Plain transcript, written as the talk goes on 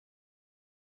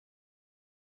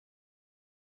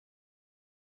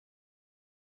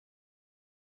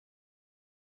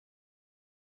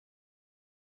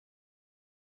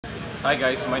Hi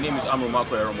guys, my name is Amro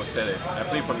Marco Eromosele. I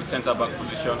play from the centre back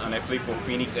position and I play for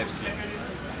Phoenix FC.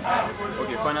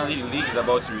 Okay, finally the league is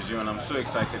about to resume and I'm so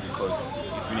excited because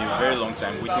it's been a very long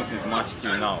time waiting since March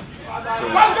till now. So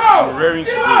I'm raring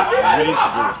to go, I'm willing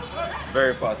to go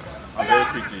very fast and very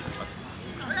quickly.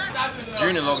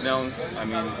 During the lockdown, I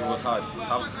mean, it was hard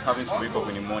having to wake up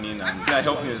in the morning, and that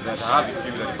helped me is that I have a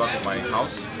field at the back of my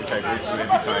house which I go to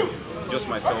every time, just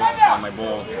myself and my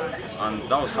ball, and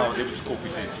that was how I was able to cope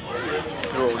with it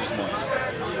through all these months.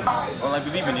 Well, I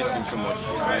believe in this team so much.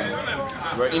 I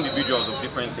mean, we're individuals of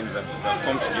different teams that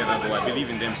come together, but I believe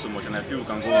in them so much and I feel we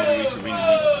can go all the way to win the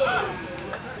league.